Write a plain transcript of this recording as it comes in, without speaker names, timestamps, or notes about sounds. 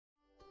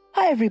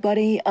Hi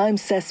everybody, I'm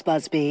Cec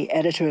Busby,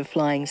 editor of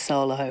Flying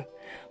Solo.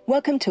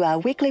 Welcome to our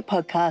weekly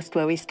podcast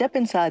where we step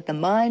inside the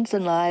minds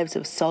and lives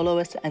of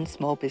soloists and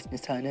small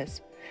business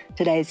owners.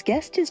 Today's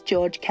guest is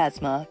George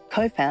Casmar,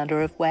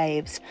 co-founder of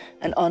Waves,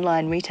 an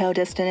online retail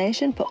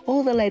destination for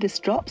all the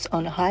latest drops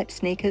on hype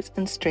sneakers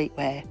and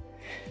streetwear.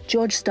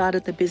 George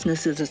started the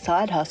business as a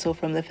side hustle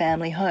from the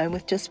family home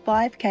with just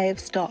 $5,000 of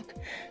stock.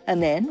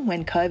 And then,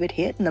 when COVID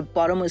hit and the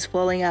bottom was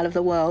falling out of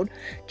the world,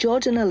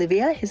 George and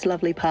Olivia, his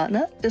lovely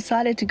partner,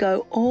 decided to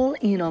go all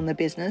in on the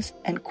business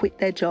and quit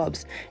their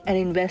jobs and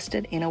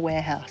invested in a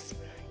warehouse.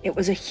 It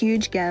was a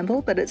huge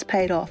gamble, but it's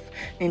paid off.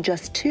 In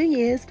just 2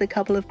 years, the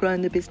couple have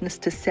grown the business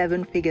to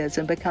 7 figures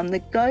and become the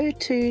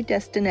go-to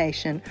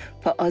destination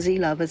for Aussie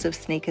lovers of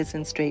sneakers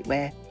and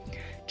streetwear.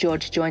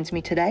 George joins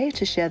me today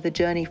to share the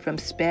journey from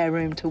spare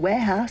room to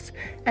warehouse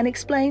and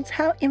explains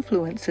how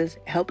influencers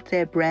helped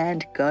their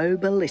brand go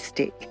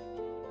ballistic.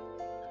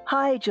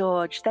 Hi,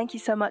 George. Thank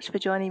you so much for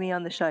joining me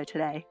on the show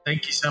today.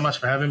 Thank you so much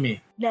for having me.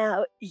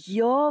 Now,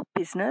 your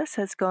business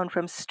has gone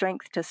from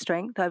strength to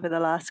strength over the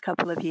last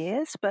couple of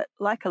years, but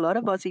like a lot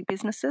of Aussie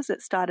businesses,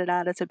 it started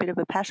out as a bit of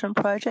a passion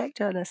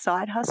project and a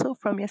side hustle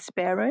from your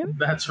spare room.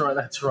 That's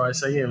right.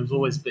 So yeah, it was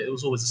always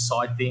a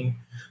side thing.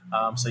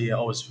 I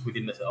was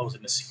in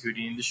the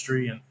security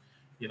industry, and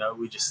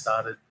we just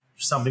started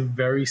something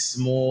very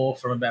small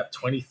from about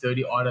 20,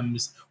 30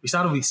 items.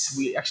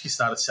 We actually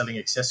started selling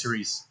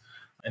accessories,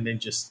 and then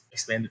just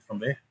expanded from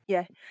there.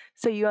 Yeah.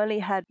 So you only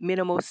had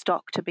minimal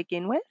stock to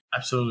begin with?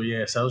 Absolutely,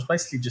 yeah. So it was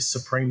basically just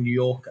Supreme New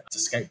York. It's a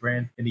skate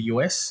brand in the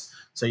US.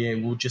 So yeah,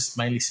 we're just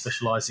mainly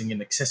specializing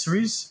in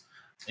accessories.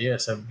 Yeah,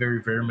 so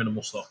very, very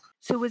minimal stock.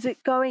 So was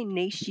it going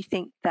niche, you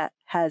think, that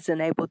has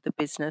enabled the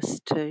business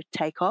to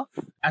take off?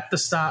 At the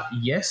start,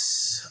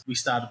 yes. We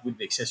started with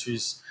the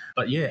accessories.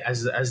 But yeah,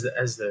 as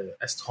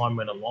time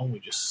went along,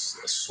 we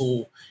just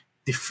saw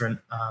different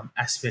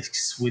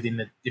aspects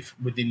within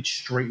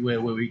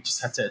streetwear where we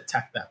just had to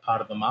attack that part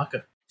of the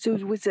market. So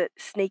was it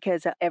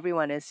sneakers?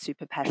 Everyone is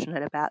super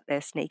passionate about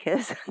their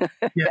sneakers.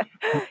 Yeah.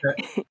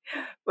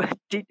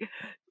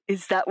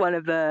 Is that one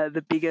of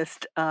the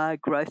biggest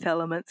growth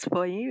elements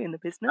for you in the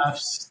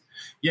business?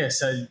 Yeah,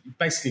 so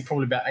basically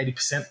probably about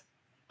 80%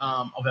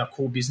 of our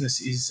core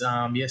business is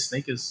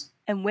sneakers.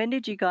 And when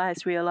did you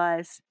guys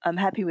realize, I'm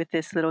happy with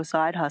this little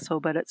side hustle,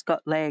 but it's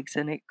got legs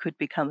and it could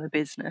become a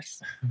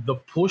business? The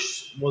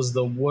push was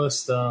the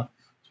worst,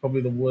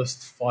 probably the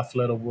worst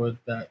 5-letter word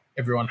that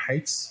everyone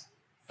hates,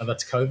 and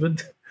that's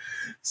COVID.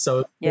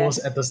 So it was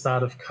at the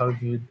start of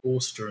COVID,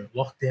 also during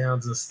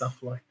lockdowns and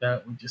stuff like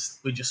that. We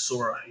just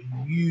saw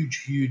a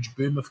huge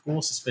boom, of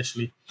course,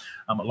 especially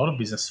a lot of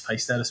business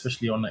faced that,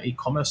 especially on the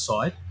e-commerce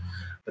side.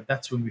 But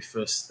that's when we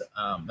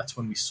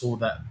saw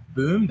that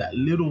boom, that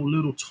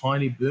little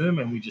tiny boom,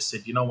 and we just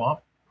said, you know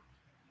what,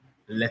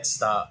 let's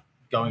start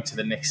going to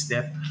the next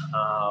step.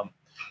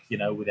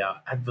 With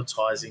our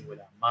advertising, with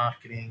our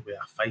marketing, with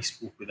our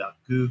Facebook, with our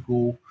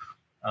Google,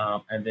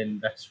 and then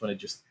that's when it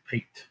just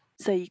peaked.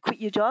 So you quit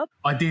your job?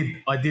 I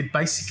did.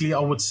 Basically, I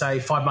would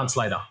say 5 months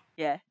later.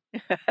 Yeah.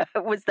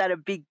 Was that a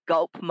big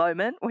gulp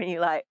moment when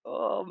you're like,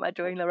 oh, am I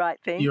doing the right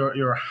thing?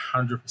 You're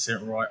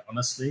 100% right,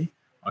 honestly.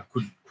 I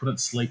couldn't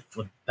sleep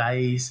for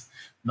days,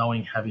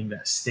 having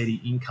that steady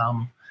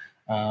income,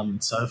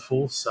 and so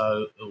forth.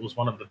 So it was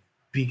one of the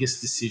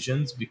biggest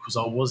decisions because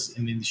I was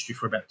in the industry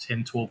for about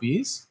 12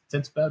 years,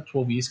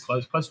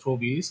 close to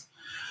 12 years.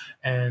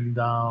 And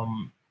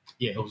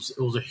it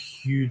was a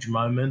huge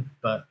moment,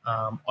 but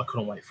I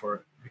couldn't wait for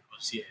it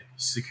because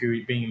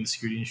being in the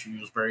security industry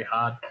was very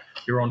hard.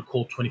 You're on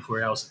call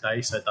 24 hours a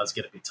day, so it does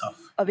get a bit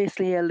tough.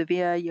 Obviously,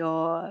 Olivia,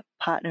 your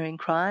partner in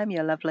crime,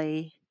 your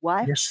lovely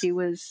wife, yes. She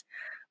was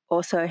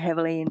also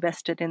heavily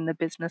invested in the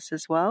business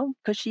as well,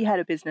 because she had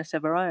a business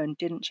of her own,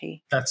 didn't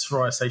she? That's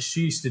right. So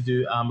she used to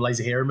do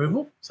laser hair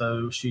removal.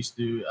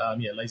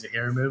 Laser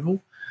hair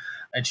removal.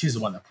 And she's the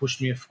one that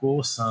pushed me, of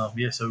course. So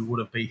we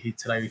wouldn't be here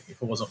today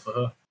if it wasn't for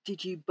her.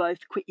 Did you both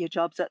quit your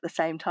jobs at the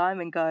same time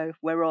and go,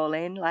 we're all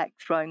in, like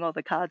throwing all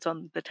the cards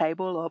on the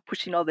table or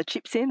pushing all the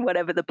chips in,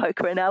 whatever the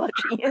poker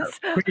analogy is?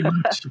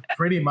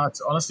 Pretty much.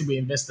 Honestly, we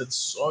invested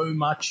so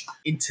much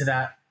into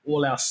that.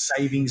 All our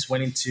savings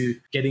went into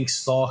getting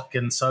stock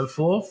and so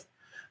forth.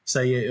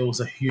 So, yeah, it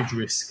was a huge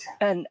risk.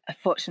 And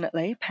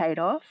fortunately paid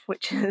off,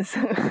 which is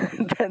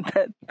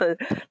the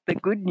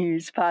good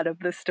news part of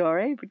the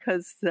story,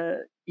 because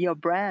your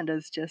brand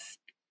has just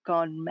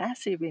gone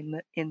massive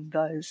in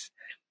those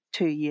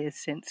 2 years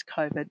since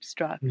COVID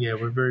struck. Yeah,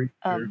 we're very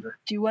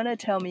Do you want to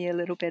tell me a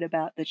little bit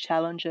about the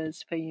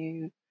challenges for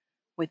you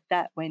with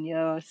that when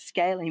you're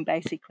scaling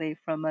basically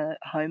from a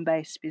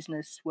home-based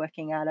business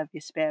working out of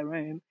your spare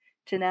room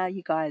to now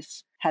you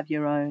guys have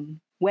your own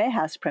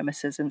warehouse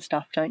premises and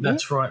stuff, don't you?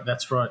 That's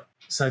right.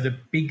 So the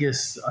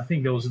biggest, I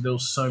think there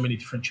was so many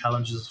different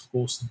challenges. Of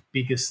course, the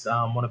biggest,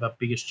 one of our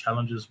biggest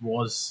challenges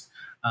was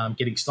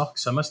getting stock.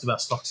 So most of our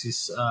stocks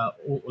is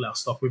all our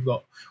stock. We've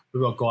got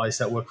guys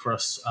that work for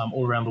us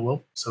all around the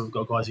world. So we've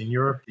got guys in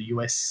Europe, the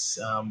US,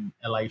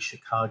 LA,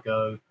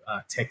 Chicago,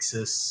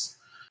 Texas,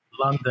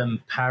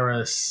 London,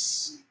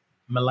 Paris,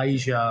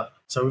 Malaysia.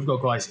 So we've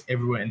got guys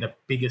everywhere. And the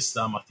biggest,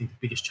 I think the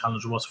biggest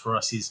challenge was for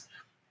us is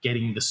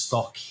getting the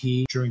stock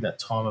here. During that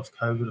time of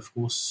COVID, of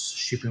course,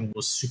 shipping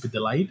was super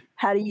delayed.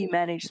 How do you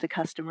manage the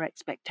customer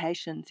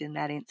expectations in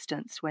that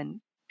instance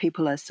when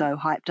people are so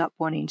hyped up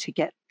wanting to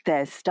get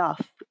their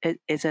stuff?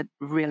 Is it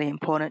really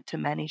important to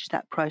manage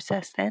that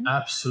process then?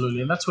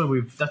 Absolutely. And that's where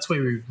we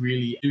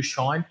really do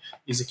shine,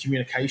 is the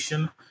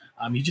communication.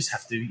 You just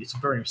have to, it's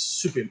very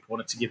super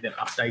important to give them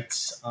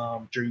updates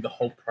during the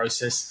whole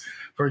process.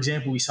 For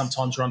example, we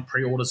sometimes run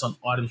pre-orders on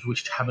items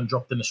which haven't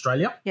dropped in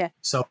Australia. Yeah.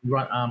 So we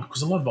run,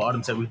 because a lot of the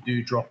items that we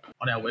do drop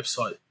on our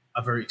website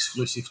are very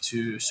exclusive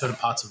to certain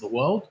parts of the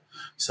world.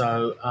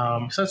 So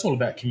so it's all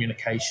about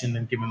communication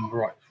and giving them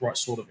the right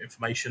sort of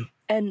information.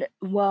 And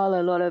while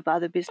a lot of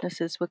other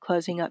businesses were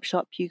closing up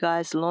shop, you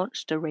guys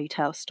launched a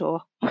retail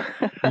store.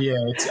 Yeah,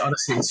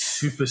 it's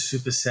super,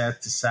 super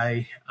sad to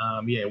say.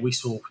 We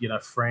saw,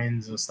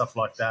 friends and stuff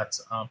like that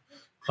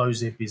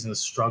close their business,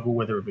 struggle,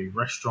 whether it be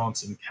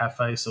restaurants and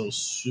cafes. So it was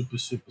super,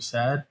 super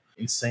sad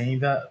in seeing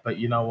that. But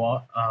you know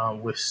what?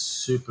 We're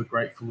super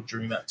grateful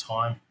during that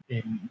time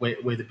in where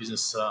the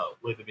business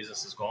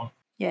has gone.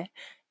 Yeah.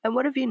 And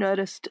what have you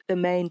noticed the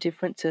main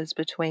differences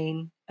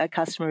between a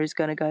customer who's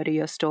going to go to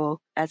your store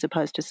as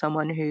opposed to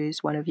someone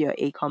who's one of your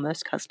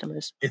e-commerce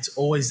customers? It's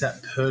always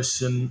that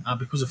person,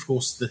 because of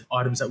course the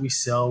items that we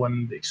sell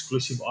and the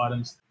exclusive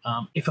items,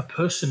 if a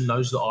person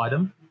knows the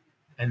item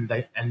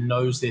and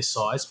knows their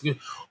size, because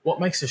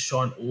what makes us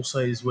shine also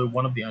is we're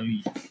one of the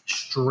only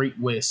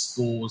streetwear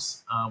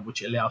stores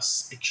which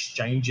allows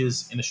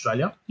exchanges in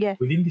Australia. Yeah.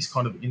 Within this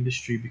kind of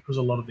industry, because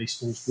a lot of these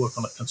stores work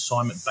on a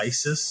consignment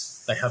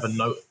basis, they have a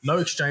no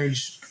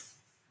exchange,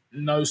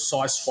 no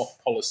size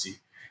swap policy.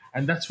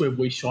 And that's where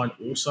we shine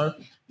also,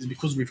 is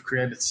because we've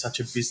created such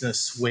a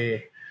business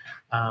where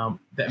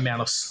the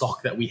amount of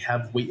stock that we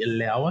have, we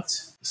allow it.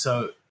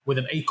 So with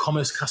an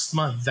e-commerce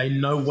customer, they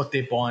know what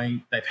they're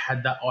buying. They've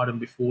had that item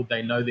before.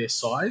 They know their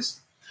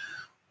size.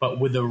 But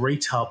with a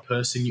retail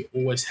person, you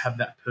always have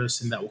that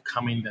person that will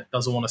come in that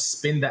doesn't want to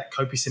spend that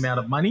copious amount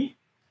of money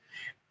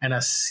and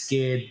are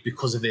scared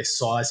because of their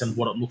size and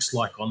what it looks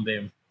like on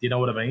them. Do you know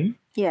what I mean?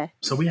 Yeah.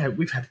 So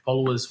we've had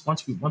followers,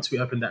 once we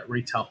opened that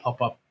retail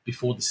pop-up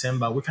before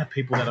December, we've had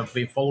people that have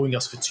been following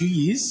us for 2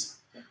 years.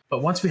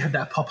 But once we had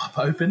that pop-up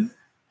open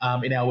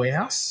in our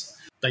warehouse,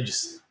 they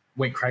just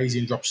went crazy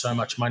and dropped so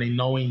much money,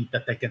 knowing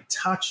that they can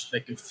touch,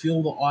 they can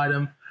feel the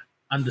item,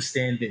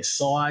 understand their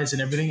size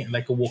and everything, and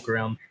they can walk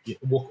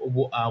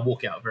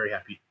out very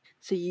happy.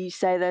 So you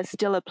say there's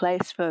still a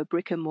place for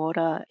brick and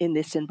mortar in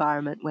this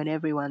environment when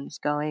everyone's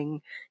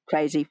going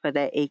crazy for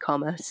their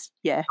e-commerce?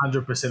 Yeah.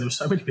 100%. There's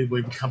so many people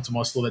who come to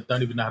my store that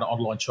don't even know how to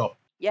online shop.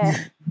 Yeah,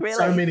 really.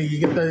 So many.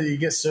 You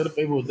get certain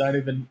people who don't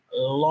even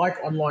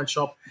like online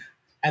shop,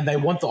 and they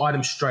want the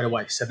item straight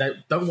away. So they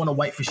don't want to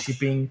wait for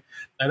shipping.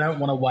 They don't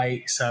want to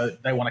wait. So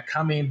they want to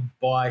come in,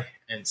 buy,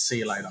 and see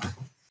you later.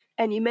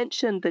 And you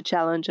mentioned the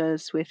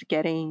challenges with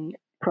getting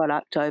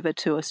product over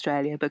to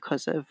Australia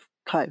because of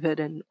COVID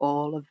and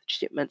all of the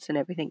shipments and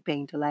everything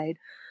being delayed.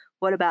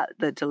 What about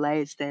the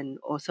delays then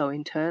also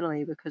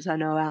internally? Because I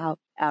know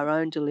our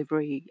own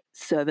delivery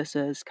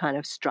services kind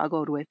of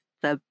struggled with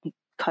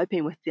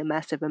coping with the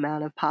massive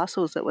amount of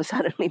parcels that were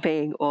suddenly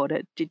being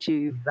ordered. Did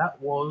you?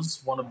 That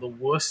was one of the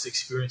worst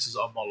experiences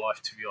of my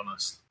life, to be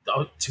honest.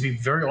 To be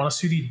very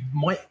honest with you,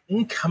 my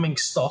incoming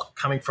stock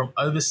coming from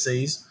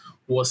overseas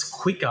was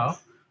quicker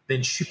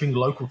than shipping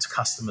local to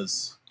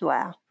customers.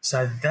 Wow.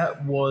 So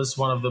that was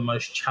one of the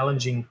most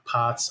challenging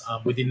parts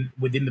within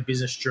the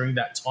business during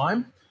that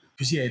time.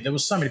 Because, there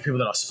was so many people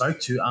that I spoke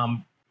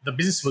to. The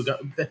business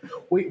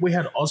we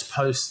had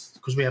Ozpost,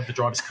 because we have the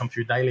drivers come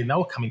through daily, and they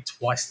were coming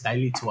twice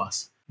daily to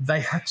us.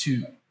 They had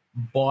to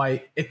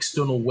buy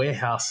external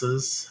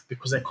warehouses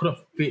because they couldn't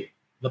fit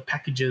the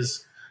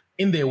packages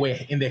in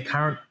their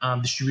current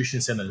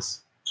distribution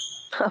centers.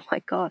 Oh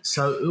my God.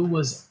 So it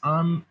was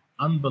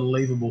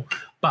unbelievable.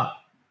 But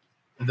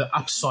the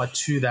upside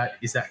to that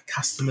is that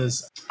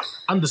customers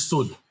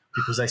understood,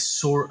 because they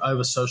saw it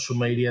over social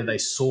media, they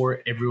saw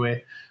it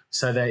everywhere.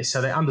 So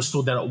they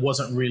understood that it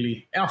wasn't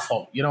really our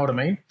fault. You know what I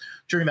mean?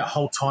 During that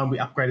whole time, we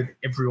upgraded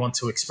everyone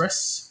to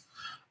Express.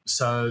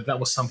 So that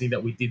was something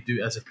that we did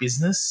do as a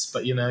business.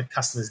 But,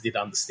 customers did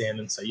understand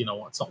and say, you know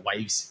what, it's not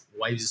Waves.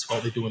 Waves'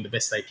 fault. They're doing the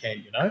best they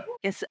can,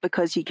 Yes,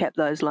 because you kept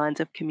those lines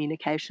of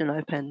communication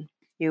open,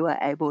 you were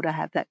able to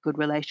have that good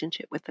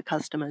relationship with the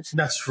customers.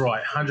 That's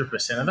right,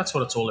 100%. And that's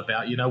what it's all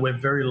about. We're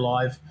very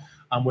live.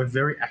 We're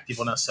very active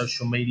on our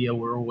social media.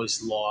 We're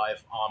always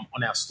live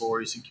on our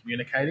stories and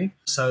communicating.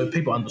 So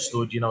people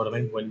understood, you know what I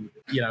mean, when,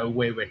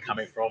 where we're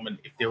coming from, and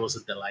if there was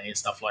a delay and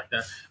stuff like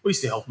that. We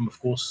used to help them, of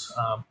course.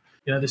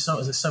 There's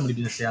so many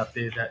businesses out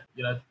there that,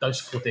 don't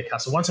support their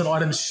customer. Once an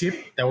item's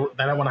shipped, they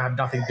don't want to have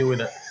nothing to do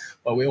with it.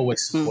 But we're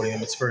always supporting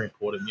them. It's very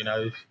important,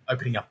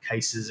 opening up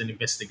cases and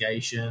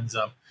investigations.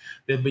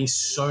 There have been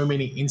so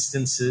many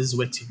instances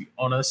where,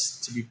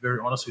 to be very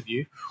honest with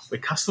you,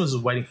 where customers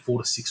are waiting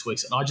 4 to 6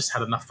 weeks, and I just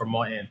had enough from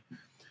my end.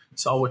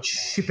 So I would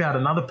ship out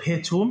another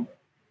pair to them,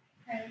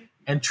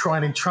 and try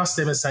and entrust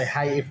them and say,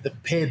 hey, if the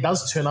pair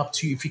does turn up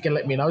to you, if you can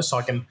let me know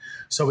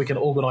so we can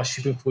organize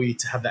shipping for you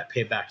to have that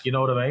pair back. You know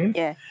what I mean?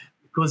 Yeah.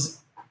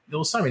 Because there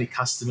were so many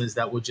customers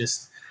that were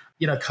just,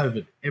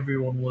 COVID.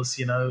 Everyone was,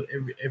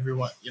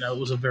 everyone, it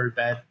was a very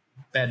bad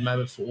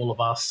moment for all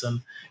of us.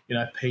 And,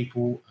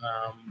 people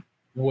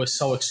were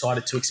so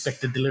excited to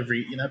expect the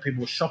delivery.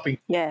 People were shopping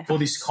for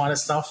this kind of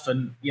stuff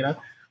and,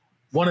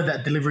 wanted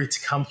that delivery to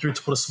come through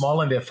to put a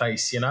smile on their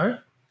face,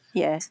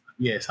 Yeah.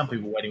 Yeah, some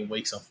people were waiting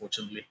weeks,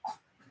 unfortunately.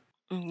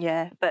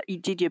 Yeah, but you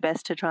did your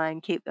best to try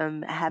and keep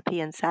them happy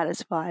and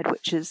satisfied,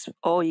 which is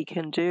all you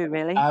can do,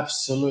 really.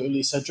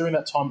 Absolutely. So during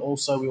that time we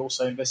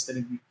also invested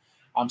in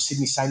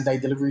Sydney same-day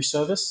delivery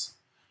service.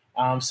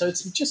 So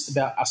it's just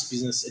about us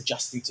business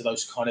adjusting to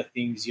those kind of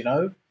things,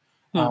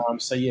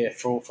 So, yeah,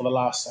 for the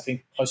last, I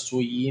think, close to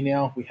a year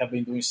now, we have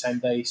been doing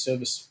same-day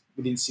service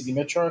within Sydney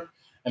Metro,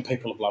 and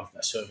people have loved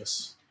that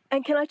service.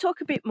 And can I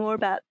talk a bit more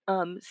about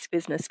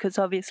business? Because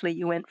obviously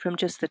you went from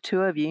just the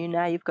two of you,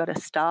 now you've got a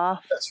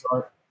staff. That's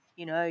right.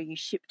 You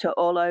ship to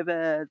all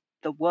over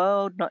the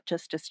world, not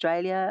just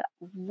Australia.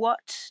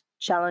 What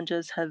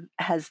challenges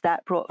has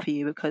that brought for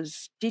you?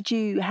 Because did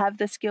you have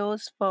the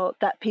skills for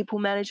that people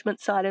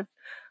management side of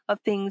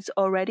things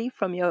already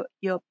from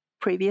your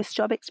previous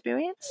job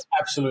experience?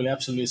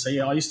 Absolutely. So,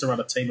 yeah, I used to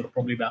run a team of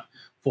probably about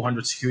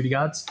 400 security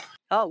guards.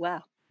 Oh,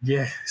 wow.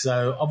 Yeah,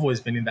 so I've always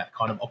been in that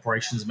kind of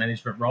operations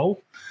management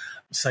role.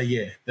 So,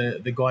 yeah,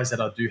 the guys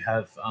that I do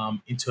have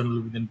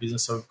internally within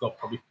business, so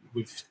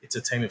it's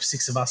a team of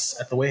 6 of us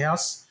at the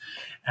warehouse.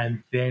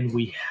 And then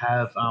we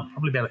have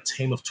probably about a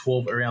team of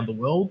 12 around the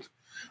world.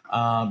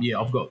 I'm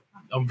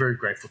very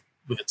grateful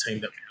with the team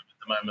that we have at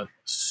the moment.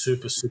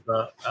 Super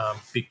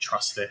big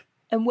trust there.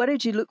 And what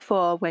did you look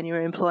for when you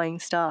were employing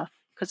staff?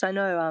 Because I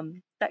know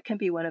that can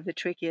be one of the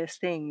trickiest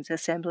things,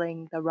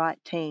 assembling the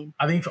right team.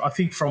 I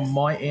think from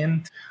my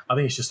end, I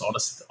think it's just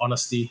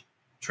honesty,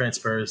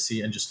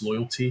 transparency, and just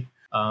loyalty.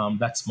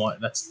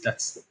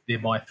 They're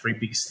my 3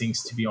 biggest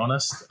things, to be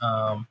honest.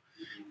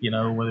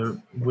 Whether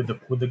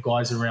with the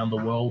guys around the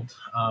world,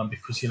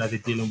 because they're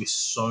dealing with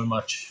so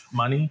much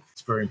money,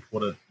 it's very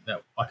important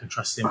that I can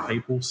trust them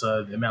people.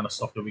 So the amount of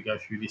stock that we go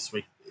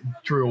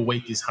through a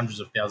week is hundreds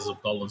of thousands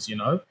of dollars.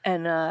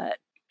 And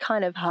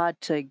kind of hard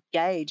to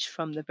gauge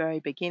from the very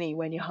beginning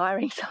when you're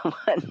hiring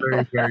someone.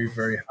 Very, very,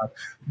 very hard.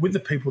 With the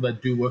people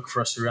that do work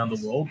for us around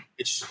the world,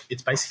 it's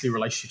basically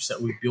relationships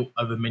that we've built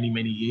over many,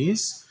 many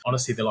years.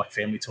 Honestly, they're like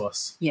family to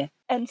us. Yeah.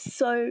 And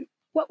so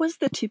what was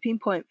the tipping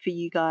point for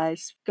you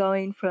guys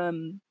going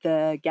from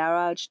the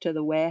garage to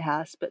the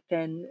warehouse, but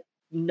then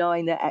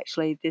knowing that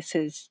actually this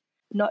is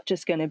not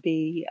just going to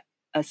be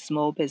a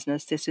small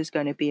business, this is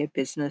going to be a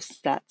business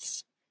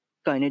that's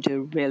going to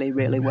do really,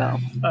 really well?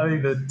 I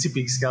think the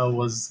tipping scale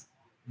was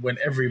when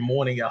every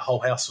morning our whole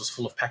house was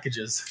full of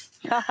packages.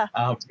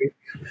 I think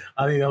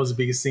that was the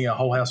biggest thing. Our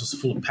whole house was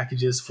full of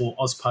packages for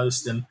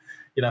AusPost and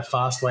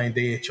Fastway and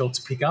DHL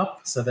to pick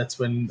up. So that's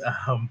when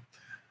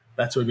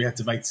we had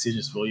to make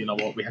decisions for,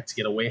 we had to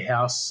get a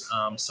warehouse.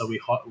 So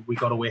we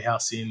got a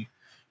warehouse in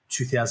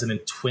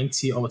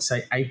 2020, I would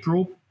say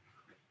April.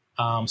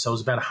 So it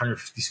was about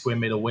 150 square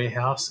meter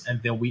warehouse,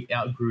 and then we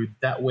outgrew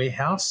that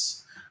warehouse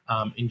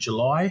in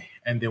July,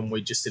 and then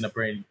we're just in a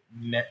brand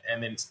net.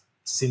 And then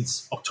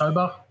since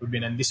October, we've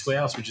been in this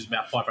warehouse, which is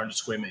about 500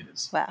 square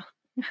meters. Wow,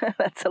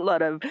 that's a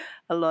lot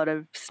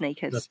of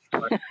sneakers.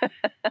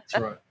 That's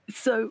right.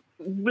 So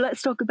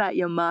let's talk about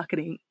your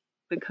marketing,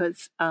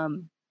 because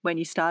when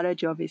you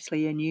started, you're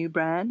obviously a new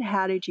brand.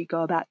 How did you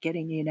go about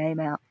getting your name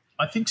out?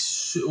 I think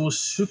it was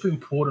super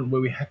important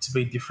where we had to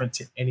be different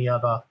to any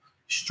other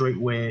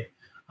streetwear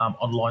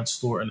online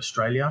store in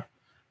Australia.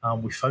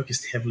 We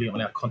focused heavily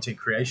on our content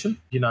creation.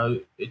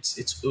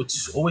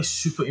 It's always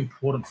super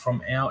important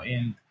from our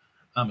end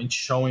in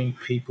showing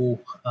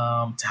people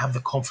to have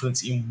the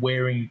confidence in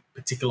wearing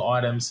particular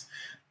items,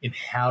 in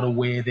how to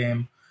wear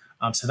them.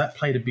 So that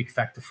played a big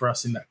factor for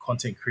us in that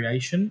content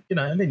creation.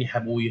 And then you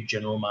have all your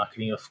general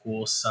marketing, of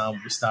course.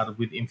 We started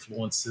with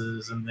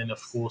influencers, and then,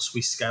 of course,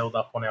 we scaled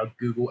up on our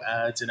Google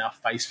ads and our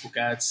Facebook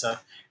ads. So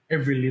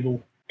every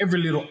little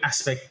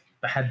aspect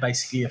that had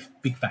basically a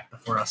big factor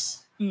for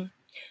us. Mm.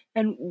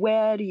 And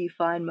where do you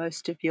find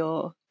most of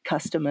your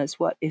customers?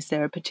 Is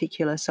there a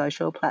particular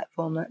social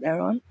platform that they're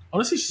on?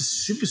 Honestly, it's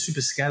just super,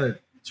 super scattered.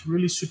 It's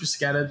really super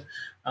scattered.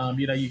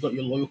 You've got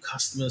your loyal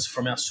customers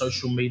from our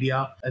social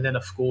media. And then,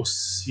 of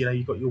course,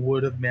 you've got your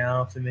word of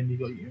mouth, and then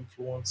you've got your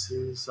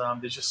influencers.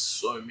 There's just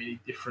so many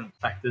different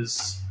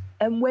factors.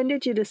 And when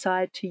did you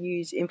decide to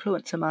use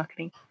influencer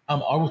marketing?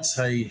 I would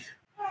say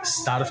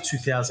start of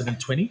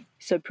 2020.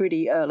 So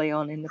pretty early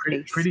on in the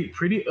piece.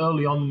 Pretty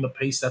early on in the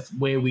piece. That's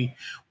where we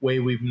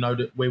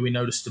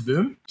noticed the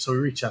boom. So we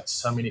reached out to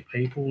so many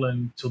people,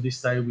 and till this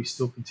day we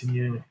still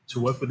continue to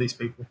work with these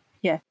people.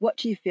 Yeah. What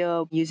do you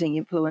feel using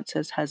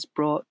influencers has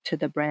brought to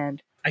the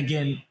brand?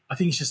 Again, I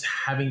think it's just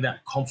having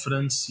that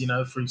confidence.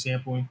 For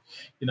example,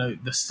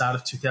 the start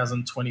of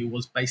 2020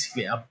 was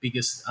basically our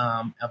biggest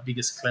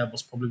cloud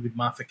was probably with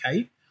Martha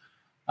Kay,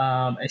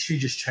 and she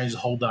just changed the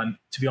whole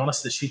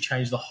she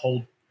changed the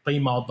whole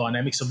female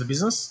dynamics of the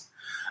business.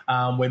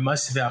 where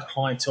most of our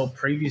clientele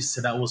previous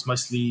to that was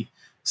mostly,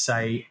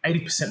 say,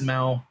 80%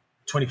 male,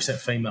 20%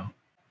 female.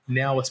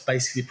 Now it's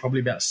basically probably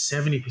about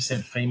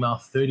 70% female,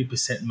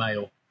 30%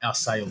 male, our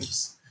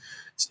sales.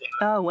 So,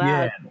 oh, wow.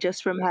 Yeah,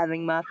 just from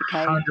having Martha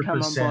Kay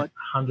come on board.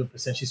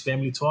 100%. She's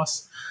family to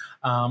us.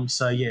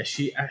 So, yeah,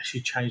 she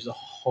actually changed the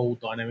whole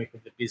dynamic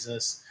of the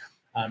business.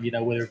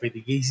 Whether it be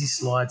the Yeezy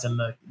slides and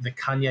the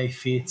Kanye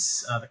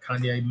fits, the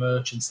Kanye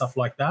merch and stuff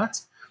like that.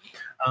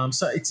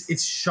 So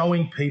it's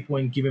showing people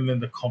and giving them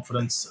the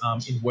confidence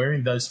in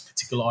wearing those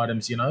particular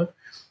items. You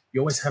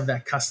always have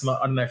that customer.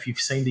 I don't know if you've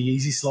seen the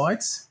Yeezy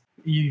slides.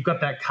 You've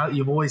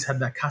always had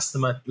that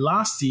customer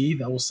last year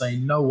that will say,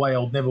 no way,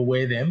 I'll never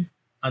wear them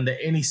under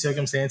any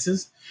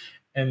circumstances.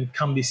 And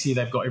come this year,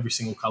 they've got every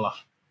single color,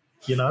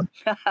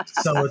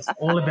 So it's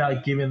all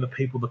about giving the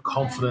people the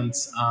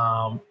confidence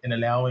and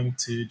allowing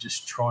to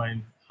just try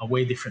and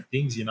wear different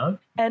things,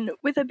 And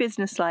with a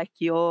business like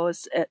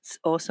yours, it's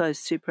also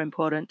super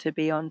important to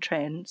be on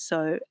trend.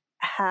 So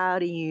how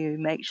do you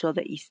make sure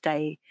that you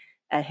stay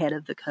ahead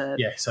of the curve?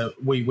 Yeah, so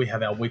we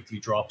have our weekly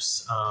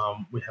drops.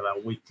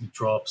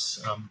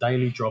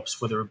 Daily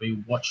drops, whether it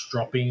be watch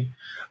dropping.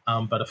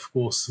 But of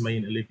course, me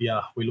and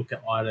Olivia, we look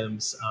at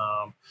items,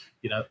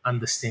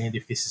 understand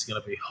if this is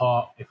going to be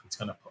hot, if it's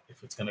going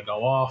to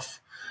go off.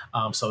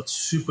 So it's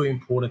super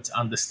important to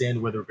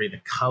understand whether it be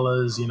the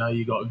colors.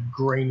 You got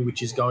green,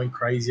 which is going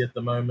crazy at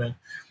the moment,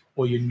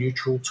 or your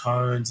neutral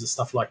tones and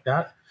stuff like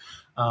that.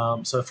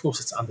 So of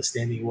course, it's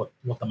understanding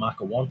what the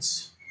market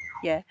wants.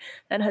 Yeah.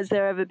 And has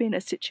there ever been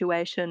a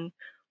situation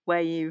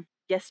where you've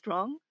guessed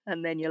wrong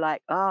and then you're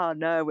like, oh,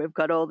 no, we've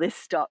got all this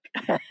stock?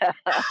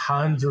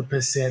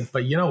 100%.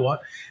 But you know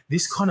what?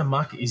 This kind of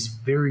market is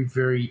very,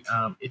 very,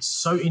 it's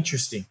so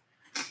interesting.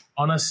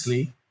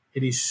 Honestly,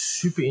 it is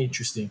super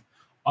interesting.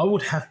 I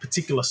would have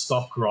particular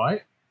stock,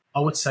 right?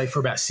 I would say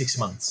for about 6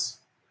 months.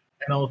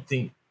 And I would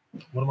think,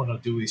 what am I going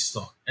to do with this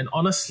stock? And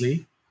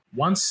honestly,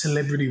 one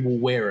celebrity will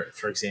wear it,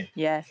 for example.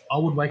 Yeah. I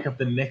would wake up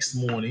the next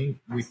morning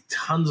with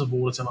tons of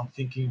orders and I'm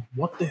thinking,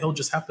 what the hell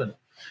just happened?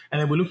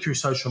 And then we look through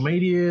social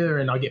media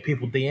and I get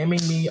people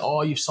DMing me,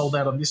 oh, you've sold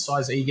out on this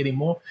size, are you getting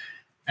more?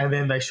 And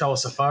then they show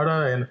us a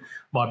photo and it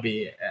might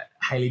be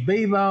Hailey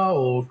Bieber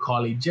or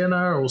Kylie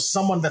Jenner or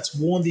someone that's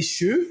worn this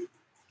shoe.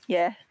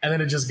 Yeah. And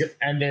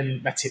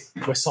then that's it.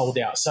 We're sold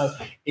out. So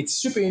it's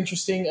super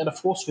interesting. And of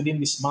course,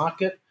 within this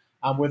market,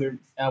 whether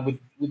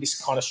with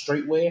this kind of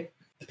streetwear,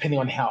 depending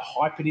on how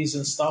hype it is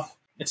and stuff,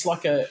 it's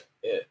like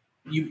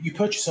you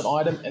purchase an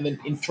item and then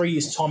in 3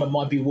 years' time it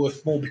might be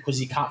worth more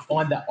because you can't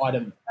find that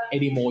item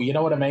anymore. You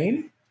know what I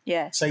mean?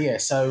 Yeah.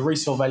 So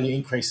resale value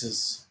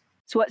increases.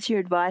 So what's your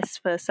advice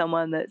for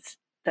someone that's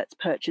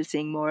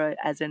purchasing more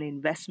as an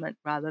investment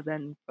rather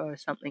than for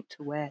something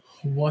to wear?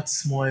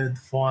 What's my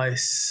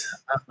advice?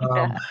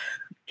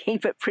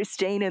 Keep it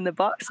pristine in the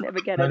box, never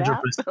get it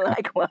out.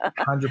 Like what?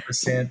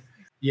 100%.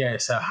 Yeah,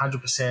 so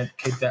 100%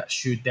 keep that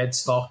shoe dead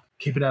stock.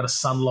 Keep it out of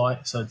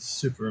sunlight. So it's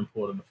super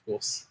important, of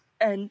course.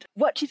 And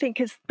what do you think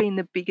has been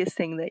the biggest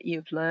thing that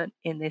you've learned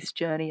in this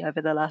journey over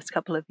the last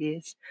couple of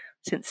years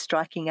since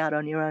striking out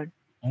on your own?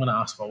 I'm going to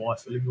ask my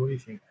wife, Olivia, what do you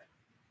think?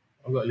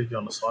 I've got Olivia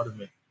on the side of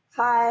me.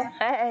 Hi.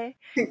 Hey.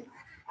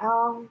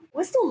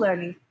 We're still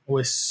learning.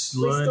 We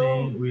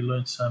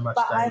learn so much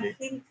but daily. I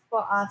think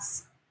for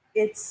us,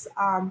 it's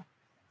kind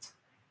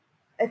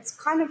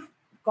of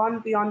gone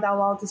beyond our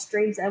wildest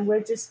dreams and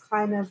we're just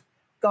kind of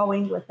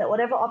going with it.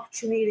 Whatever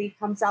opportunity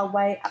comes our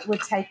way, we're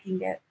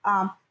taking it.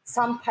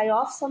 Some pay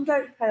off, some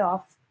don't pay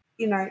off.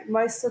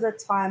 Most of the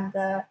time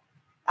the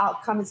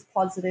outcome is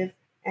positive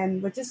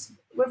and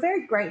we're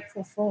very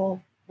grateful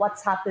for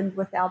what's happened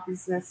with our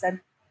business. And,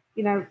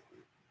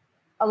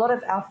 a lot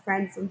of our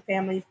friends and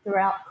family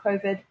throughout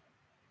COVID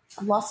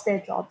lost their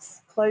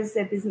jobs, closed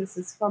their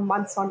businesses for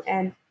months on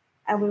end.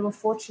 And we were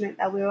fortunate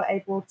that we were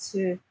able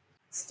to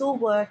still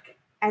work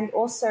and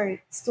also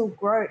still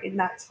grow in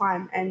that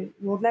time. And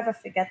we'll never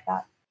forget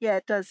that. Yeah,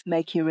 it does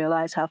make you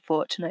realise how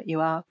fortunate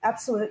you are.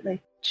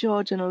 Absolutely.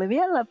 George and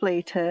Olivia,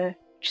 lovely to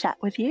chat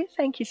with you.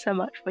 Thank you so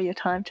much for your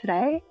time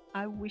today.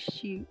 I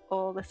wish you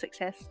all the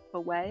success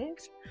for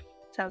Waves.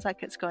 Sounds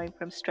like it's going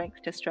from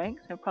strength to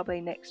strength, and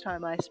probably next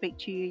time I speak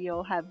to you,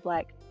 you'll have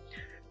like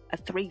a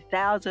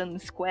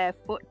 3,000 square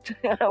foot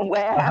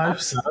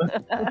warehouse. I hope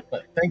so.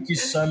 But thank you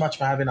so much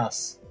for having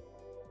us.